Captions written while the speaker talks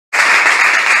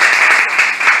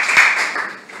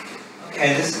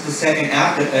Okay, this is the second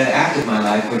act of my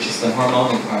life, which is the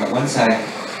hormonal part. Once I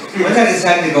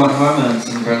decided to go on hormones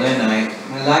in Berlin,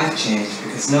 my life changed,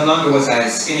 because no longer was I a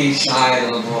skinny, shy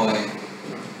little boy.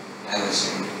 I was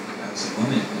a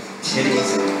woman with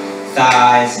titties and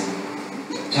thighs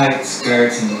and tight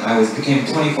skirts, and I became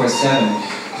 24/7.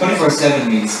 24/7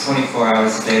 means 24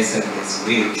 hours a day, 7 days a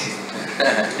week.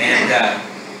 And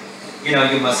you know,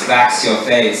 you must wax your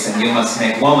face, and you must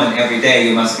make woman every day.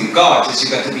 You must be gorgeous.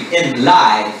 You got to be in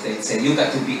life. They say you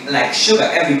got to be like sugar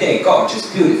every day, gorgeous,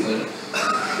 beautiful.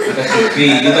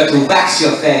 You got to wax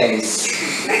your face.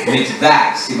 With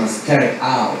wax, you must tear it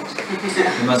out.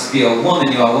 You must be a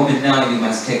woman. You are a woman now. You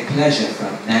must take pleasure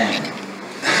from man.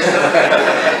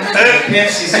 The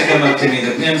pimps used to come up to me.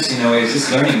 The pimps, you know, I was just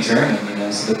learning German, you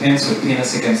know. So the pimps would pin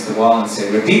us against the wall and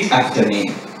say, "Repeat after me.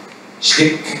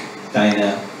 Stick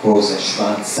deine große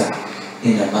Schwanze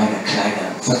in meiner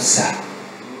kleinen Putze."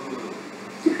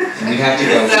 And we'd have to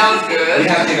go. Sounds good. We'd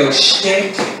have to go.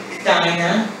 Stick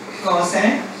deine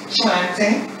große Schwanze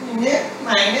in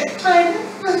meine kleine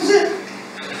Putze.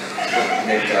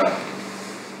 They'd go.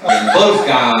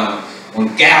 Wolfgang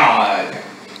and Gerhard.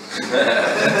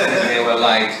 They were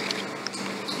like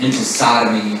into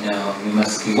sodomy, you know. You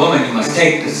must be woman. You must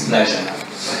take this pleasure.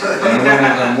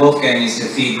 And Wolfgang used to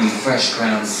feed me fresh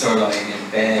ground sirloin in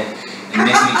bed and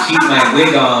make me keep my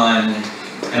wig on,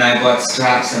 and I bought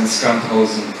straps and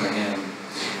strumphosen for him.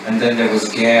 And then there was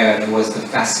Gerd, who was the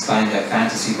Fassbinder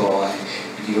fantasy boy,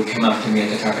 and he would come up to me at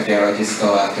the Trocadero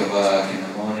disco after work in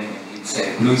the morning, and he'd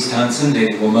say, "Blues tanzen,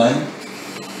 lady woman."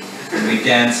 And we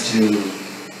danced to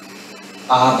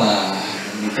ABBA.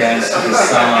 We danced to the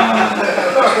song,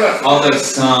 all those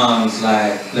songs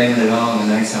like Blame It On, The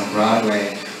Nights on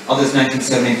Broadway, all those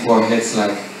 1974 hits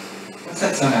like, what's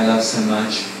that song I love so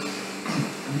much?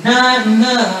 Not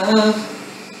enough,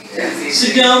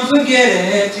 so don't forget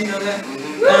it, you know that?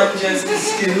 I'm just a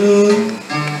stew.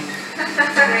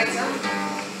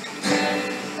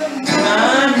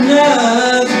 Not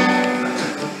enough,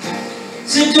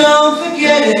 so don't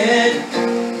forget it.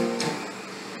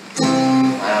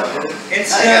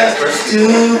 It's just a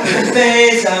stupid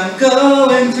phase I'm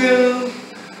going through,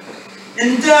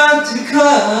 and not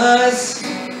because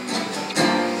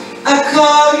I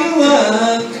call you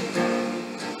up.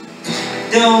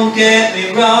 Don't get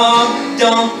me wrong,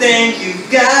 don't think you've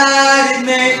got it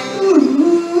made.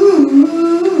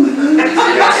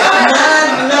 Not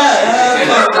love,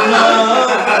 no,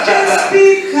 just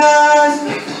because.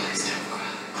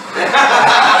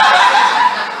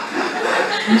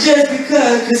 Just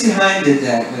because he did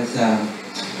that with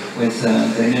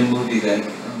the new movie that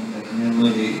new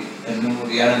movie,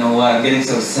 I don't know why I'm getting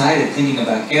so excited thinking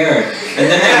about Garrett. And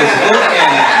then there was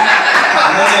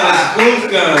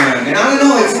Wolfgang, and I don't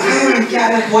know, it's like I haven't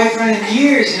got a boyfriend in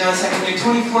years, you know. It's like when you're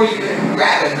 24, you better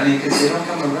grab it, honey, because they don't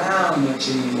come around much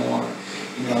anymore,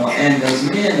 you know. And those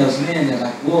men, they're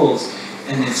like wolves,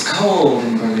 and it's cold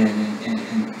in Berlin, and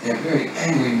they're very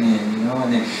angry men, you know,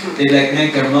 and they like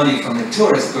make their money from the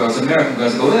tourist girls. American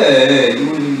girls go, "Hey,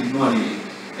 you need money."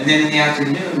 And then in the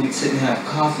afternoon, we'd sit and have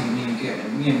coffee, me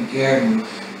and Gerd and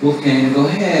Wolfgang, and go,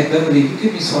 "Hey, Beverly, you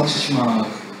give me $20 mark.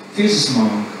 Here's a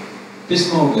mark. Bis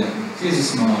morgen.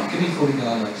 Here's a mark. Give me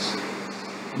 $40.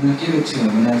 And I give it to him,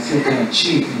 and I feel kind of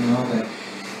cheap, you know, but,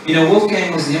 you know,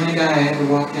 Wolfgang was the only guy I ever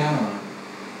walked out on.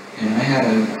 And I had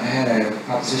a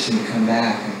proposition to come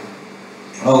back, and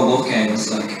oh, Wolfgang was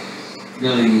like,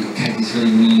 really, had these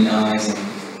really mean eyes, and,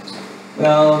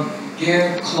 well,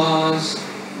 Gerd, Claus,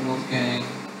 Wolfgang.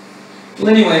 Well,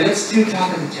 anyway, let's do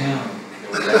Talk of the Town.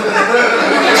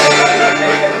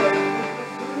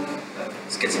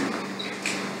 Let's get some.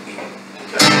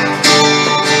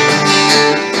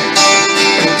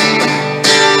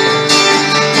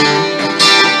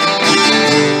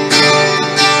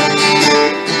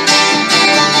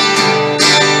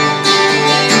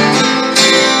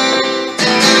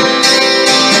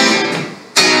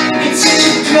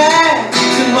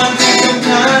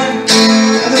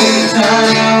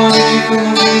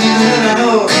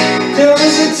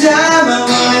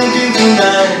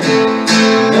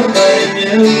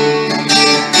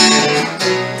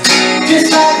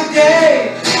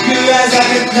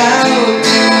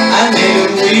 I made a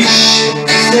wish,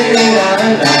 said it out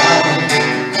loud.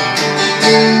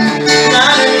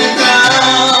 Not in the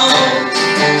crowd,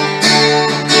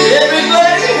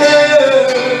 everybody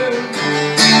heard.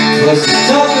 It was the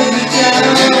talk of the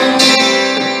town.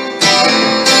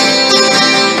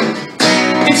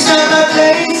 It's not my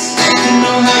place to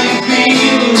know how you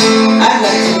feel. I'd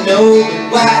like to know, but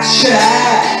why should I?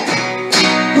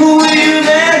 Who are you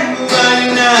then? Who are you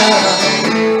now?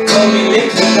 Romy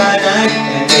Lake Berlin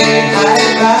and get high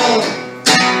about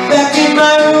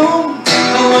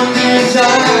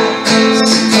side,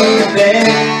 sit on the bed,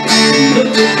 and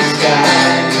look at the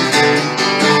sky.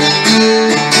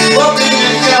 Up in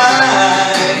the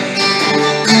sky,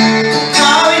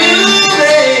 how are you,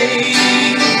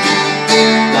 babe?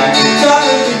 Like the top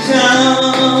of the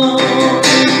town.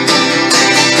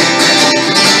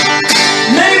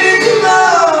 Maybe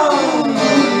tomorrow,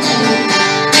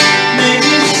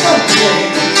 maybe someday.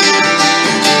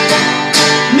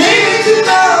 Maybe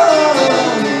tomorrow,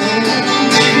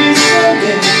 maybe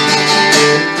someday.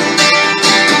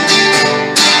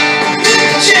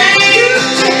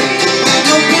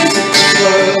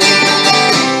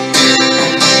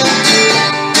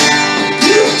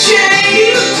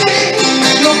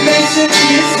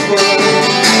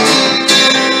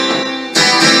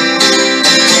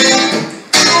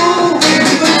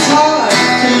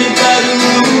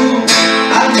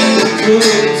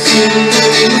 Good.